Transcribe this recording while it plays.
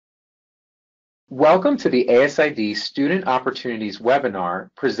Welcome to the ASID Student Opportunities webinar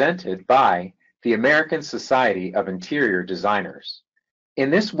presented by the American Society of Interior Designers. In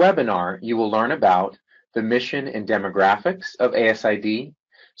this webinar, you will learn about the mission and demographics of ASID,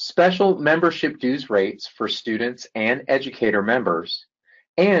 special membership dues rates for students and educator members,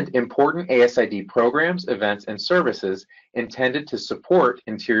 and important ASID programs, events, and services intended to support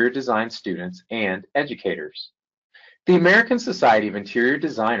interior design students and educators. The American Society of Interior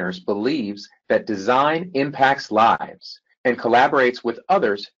Designers believes that design impacts lives and collaborates with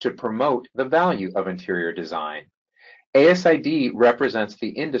others to promote the value of interior design. ASID represents the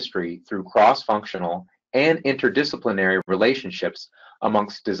industry through cross-functional and interdisciplinary relationships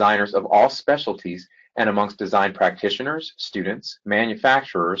amongst designers of all specialties and amongst design practitioners, students,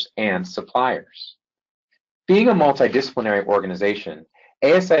 manufacturers, and suppliers. Being a multidisciplinary organization,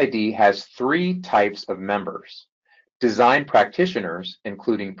 ASID has three types of members. Design practitioners,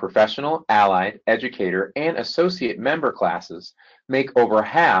 including professional, allied, educator, and associate member classes, make over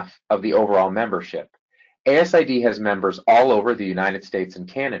half of the overall membership. ASID has members all over the United States and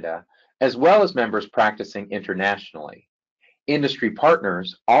Canada, as well as members practicing internationally. Industry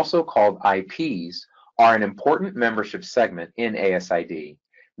partners, also called IPs, are an important membership segment in ASID.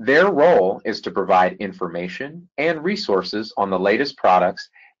 Their role is to provide information and resources on the latest products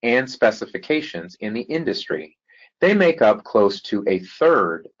and specifications in the industry. They make up close to a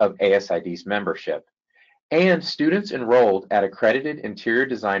third of ASID's membership. And students enrolled at accredited interior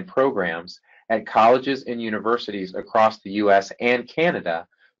design programs at colleges and universities across the US and Canada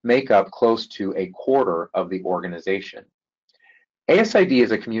make up close to a quarter of the organization. ASID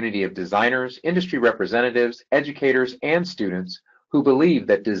is a community of designers, industry representatives, educators, and students who believe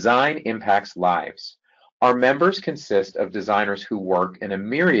that design impacts lives. Our members consist of designers who work in a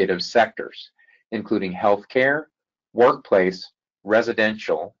myriad of sectors, including healthcare, workplace,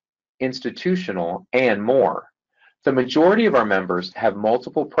 residential, institutional, and more. The majority of our members have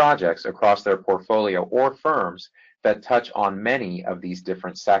multiple projects across their portfolio or firms that touch on many of these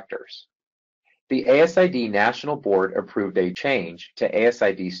different sectors. The ASID National Board approved a change to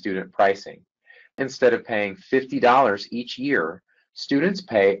ASID student pricing. Instead of paying $50 each year, students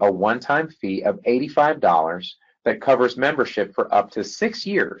pay a one-time fee of $85 that covers membership for up to 6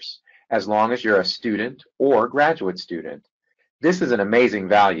 years, as long as you're a student or graduate student. This is an amazing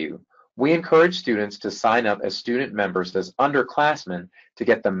value. We encourage students to sign up as student members as underclassmen to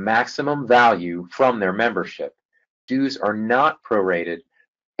get the maximum value from their membership. Dues are not prorated,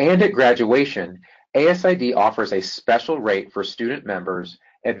 and at graduation, ASID offers a special rate for student members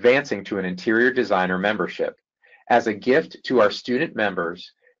advancing to an interior designer membership. As a gift to our student members,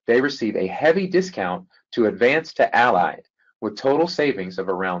 they receive a heavy discount to advance to allied, with total savings of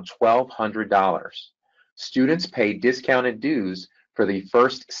around $1,200. Students pay discounted dues for the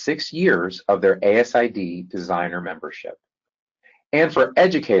first 6 years of their ASID designer membership. And for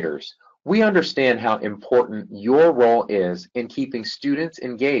educators, we understand how important your role is in keeping students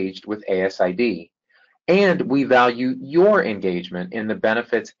engaged with ASID, and we value your engagement in the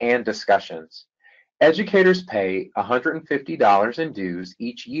benefits and discussions. Educators pay $150 in dues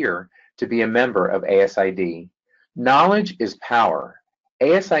each year to be a member of ASID. Knowledge is power.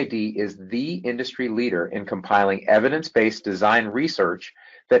 ASID is the industry leader in compiling evidence-based design research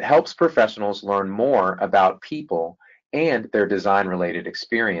that helps professionals learn more about people and their design-related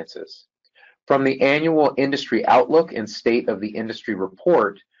experiences. From the annual Industry Outlook and State of the Industry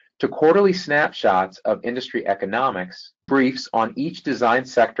Report to quarterly snapshots of industry economics, briefs on each design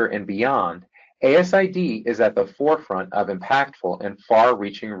sector and beyond, ASID is at the forefront of impactful and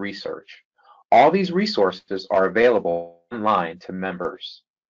far-reaching research. All these resources are available online to members.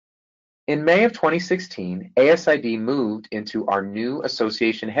 In May of 2016, ASID moved into our new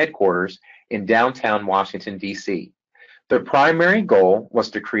association headquarters in downtown Washington, D.C. The primary goal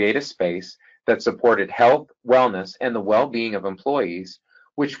was to create a space that supported health, wellness, and the well-being of employees,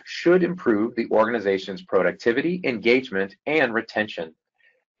 which should improve the organization's productivity, engagement, and retention.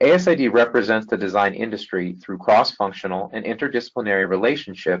 ASID represents the design industry through cross-functional and interdisciplinary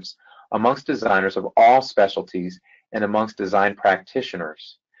relationships amongst designers of all specialties and amongst design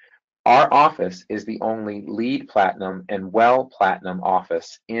practitioners. Our office is the only LEED Platinum and WELL Platinum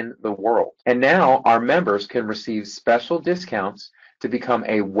office in the world. And now our members can receive special discounts to become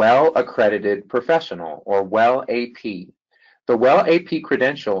a WELL accredited professional, or WELL AP. The WELL AP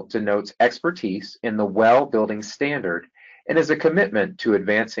credential denotes expertise in the WELL building standard and is a commitment to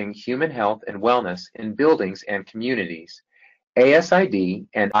advancing human health and wellness in buildings and communities. ASID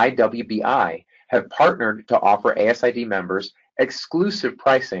and IWBI have partnered to offer ASID members exclusive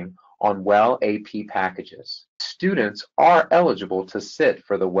pricing on WELL AP packages. Students are eligible to sit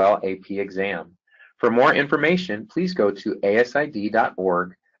for the WELL AP exam. For more information, please go to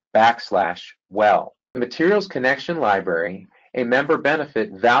asid.org/well. The Materials Connection Library, a member benefit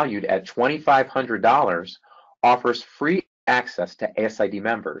valued at $2,500, offers free access to ASID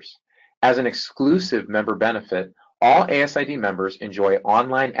members. As an exclusive member benefit, all ASID members enjoy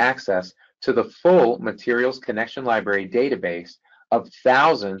online access to the full Materials Connection Library database of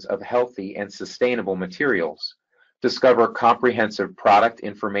thousands of healthy and sustainable materials. Discover comprehensive product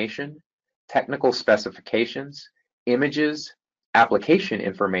information, technical specifications, images, application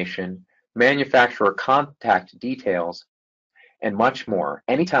information, manufacturer contact details, and much more,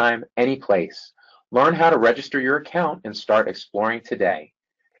 anytime, any place. Learn how to register your account and start exploring today.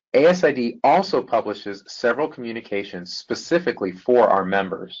 ASID also publishes several communications specifically for our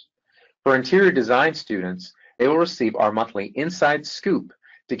members. For interior design students, they will receive our monthly Inside Scoop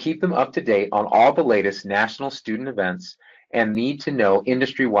to keep them up to date on all the latest national student events and need-to-know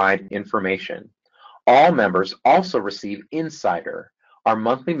industry-wide information. All members also receive Insider, our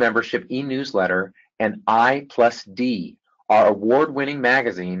monthly membership e-newsletter, and I+D, our award-winning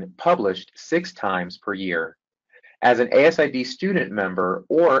magazine published 6 times per year. As an ASID student member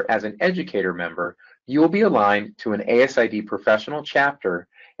or as an educator member, you will be aligned to an ASID professional chapter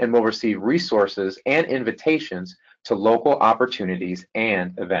and will receive resources and invitations to local opportunities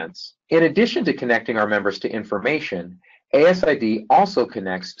and events. In addition to connecting our members to information, ASID also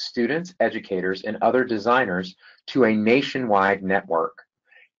connects students, educators, and other designers to a nationwide network.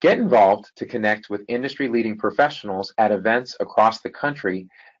 Get involved to connect with industry-leading professionals at events across the country,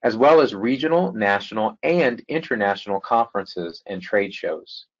 as well as regional, national, and international conferences and trade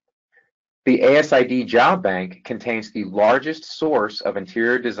shows. The ASID Job Bank contains the largest source of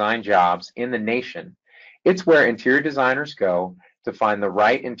interior design jobs in the nation. It's where interior designers go to find the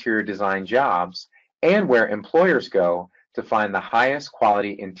right interior design jobs and where employers go to find the highest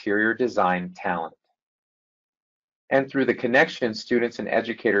quality interior design talent. And through the connections students and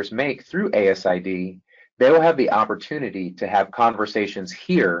educators make through ASID, they will have the opportunity to have conversations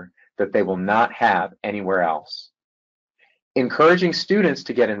here that they will not have anywhere else. Encouraging students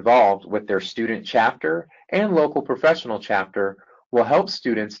to get involved with their student chapter and local professional chapter will help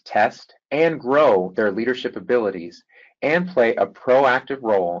students test and grow their leadership abilities and play a proactive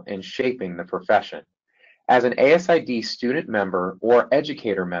role in shaping the profession. As an ASID student member or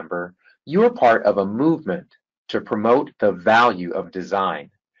educator member, you are part of a movement to promote the value of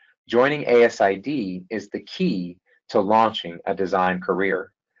design. Joining ASID is the key to launching a design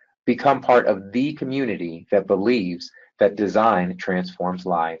career. Become part of the community that believes that design transforms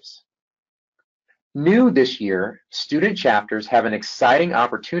lives. New this year, student chapters have an exciting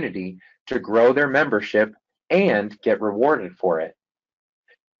opportunity to grow their membership and get rewarded for it.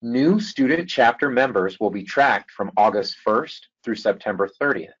 New student chapter members will be tracked from August 1st through September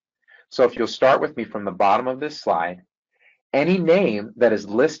 30th. So if you'll start with me from the bottom of this slide, any name that is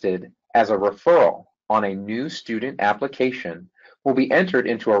listed as a referral on a new student application will be entered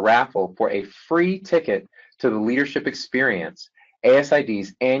into a raffle for a free ticket to the Leadership Experience,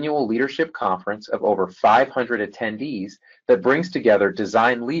 ASID's annual leadership conference of over 500 attendees that brings together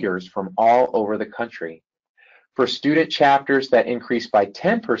design leaders from all over the country. For student chapters that increase by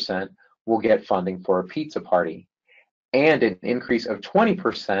 10%, will get funding for a pizza party, and an increase of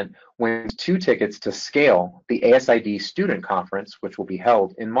 20% wins 2 tickets to Scale, the ASID student conference, which will be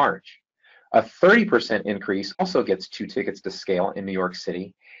held in March. A 30% increase also gets 2 tickets to Scale in New York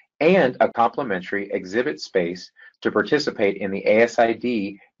City and a complimentary exhibit space to participate in the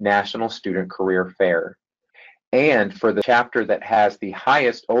ASID National Student Career Fair. And for the chapter that has the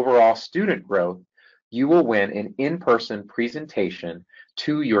highest overall student growth, you will win an in-person presentation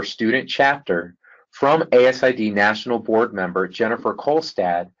to your student chapter from ASID National Board member Jennifer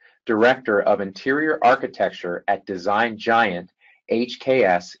Kolstad, Director of Interior Architecture at Design Giant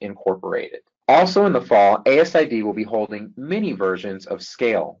HKS Incorporated. Also in the fall, ASID will be holding mini versions of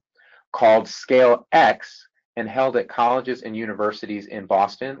Scale, called Scale X, and held at colleges and universities in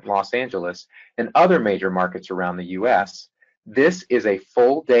Boston, Los Angeles, and other major markets around the U.S. This is a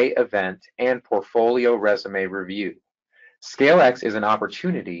full-day event and portfolio resume review. ScaleX is an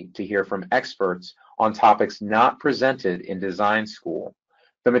opportunity to hear from experts on topics not presented in design school.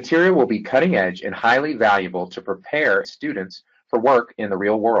 The material will be cutting edge and highly valuable to prepare students for work in the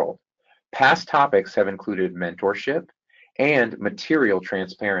real world. Past topics have included mentorship and material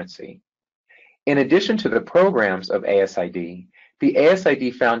transparency. In addition to the programs of ASID, the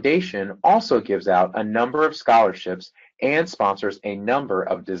ASID Foundation also gives out a number of scholarships and sponsors a number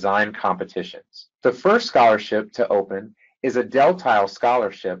of design competitions. The first scholarship to open is a Deltile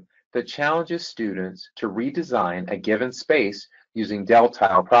scholarship that challenges students to redesign a given space using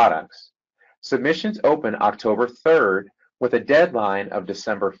Deltile products. Submissions open October 3rd with a deadline of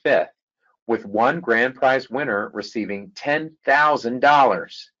December 5th, with one grand prize winner receiving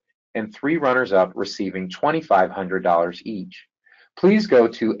 $10,000 and three runners-up receiving $2,500 each. Please go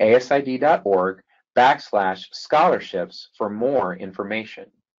to asid.org/scholarships for more information.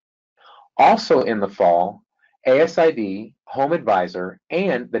 Also in the fall, ASID, Home Advisor,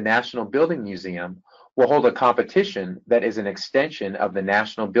 and the National Building Museum will hold a competition that is an extension of the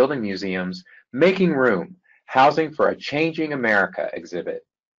National Building Museum's Making Room, Housing for a Changing America exhibit.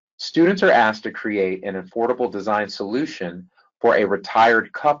 Students are asked to create an affordable design solution for a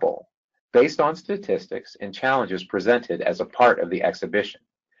retired couple based on statistics and challenges presented as a part of the exhibition.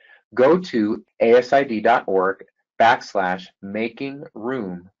 Go to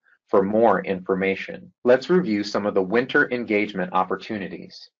asid.org/makingroom for more information. Let's review some of the winter engagement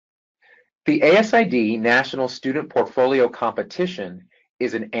opportunities. The ASID National Student Portfolio Competition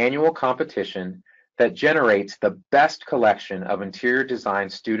is an annual competition that generates the best collection of interior design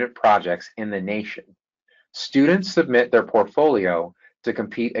student projects in the nation. Students submit their portfolio to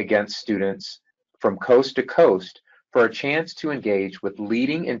compete against students from coast to coast for a chance to engage with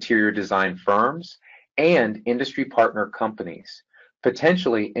leading interior design firms and industry partner companies,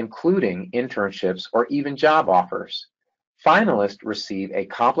 potentially including internships or even job offers. Finalists receive a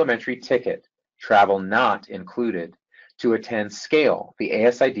complimentary ticket, travel not included, to attend SCALE, the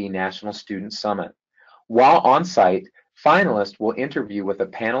ASID National Student Summit. While on site, finalists will interview with a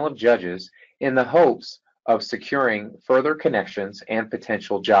panel of judges in the hopes of securing further connections and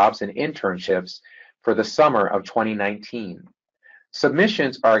potential jobs and internships for the summer of 2019.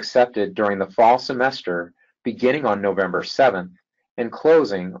 Submissions are accepted during the fall semester beginning on November 7th and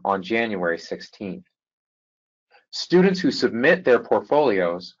closing on January 16th. Students who submit their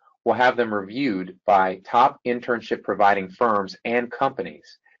portfolios will have them reviewed by top internship providing firms and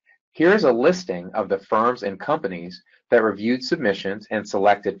companies. Here's a listing of the firms and companies that reviewed submissions and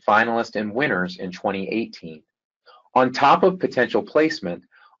selected finalists and winners in 2018. On top of potential placement,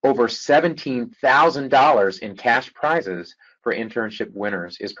 over $17,000 in cash prizes for internship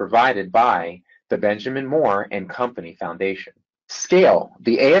winners is provided by the Benjamin Moore and Company Foundation. SCALE,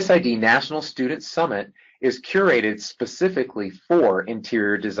 the ASID National Student Summit, is curated specifically for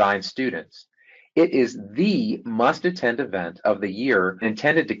interior design students. It is the must-attend event of the year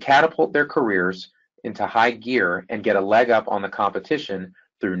intended to catapult their careers into high gear and get a leg up on the competition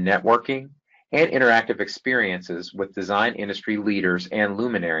through networking and interactive experiences with design industry leaders and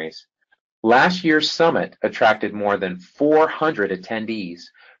luminaries. Last year's summit attracted more than 400 attendees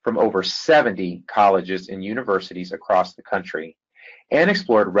from over 70 colleges and universities across the country and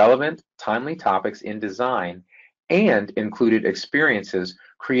explored relevant, timely topics in design and included experiences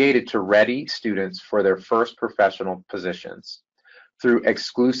created to ready students for their first professional positions. Through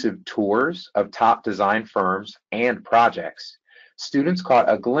exclusive tours of top design firms and projects, students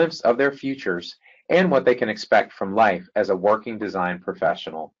caught a glimpse of their futures and what they can expect from life as a working design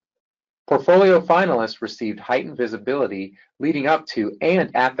professional. Portfolio finalists received heightened visibility leading up to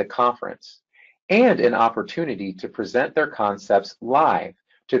and at the conference, and an opportunity to present their concepts live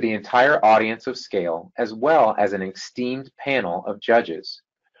to the entire audience of SCALE, as well as an esteemed panel of judges.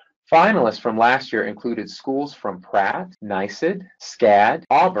 Finalists from last year included schools from Pratt, NYSID, SCAD,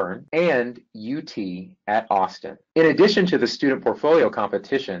 Auburn, and UT at Austin. In addition to the student portfolio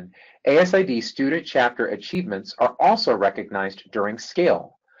competition, ASID student chapter achievements are also recognized during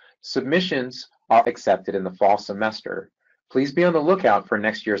SCALE. Submissions are accepted in the fall semester. Please be on the lookout for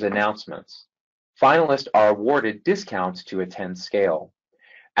next year's announcements. Finalists are awarded discounts to attend SCALE.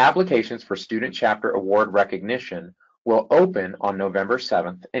 Applications for student chapter award recognition will open on November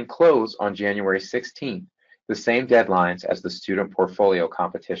 7th and close on January 16th, the same deadlines as the student portfolio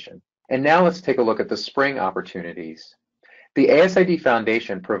competition. And now let's take a look at the spring opportunities. The ASID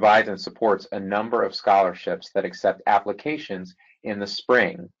Foundation provides and supports a number of scholarships that accept applications in the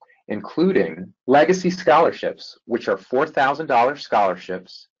spring, including Legacy Scholarships, which are $4,000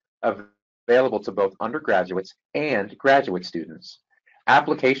 scholarships available to both undergraduates and graduate students.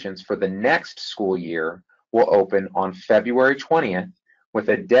 Applications for the next school year will open on February 20th with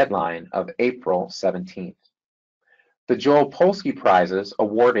a deadline of April 17th. The Joel Polsky Prizes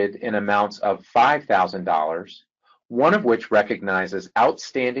awarded in amounts of $5,000, one of which recognizes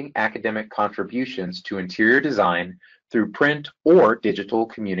outstanding academic contributions to interior design through print or digital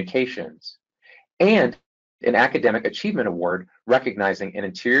communications, and an Academic Achievement Award recognizing an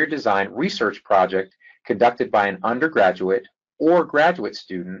interior design research project conducted by an undergraduate or graduate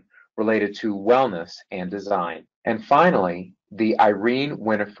student related to wellness and design. And finally, the Irene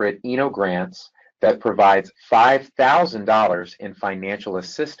Winifred Eno Grants that provides $5,000 in financial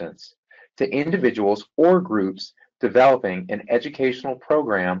assistance to individuals or groups developing an educational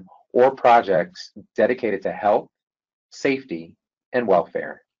program or projects dedicated to health, safety, and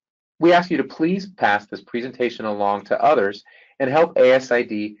welfare. We ask you to please pass this presentation along to others and help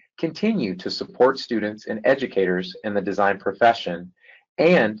ASID continue to support students and educators in the design profession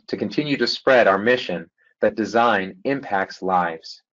and to continue to spread our mission that design impacts lives.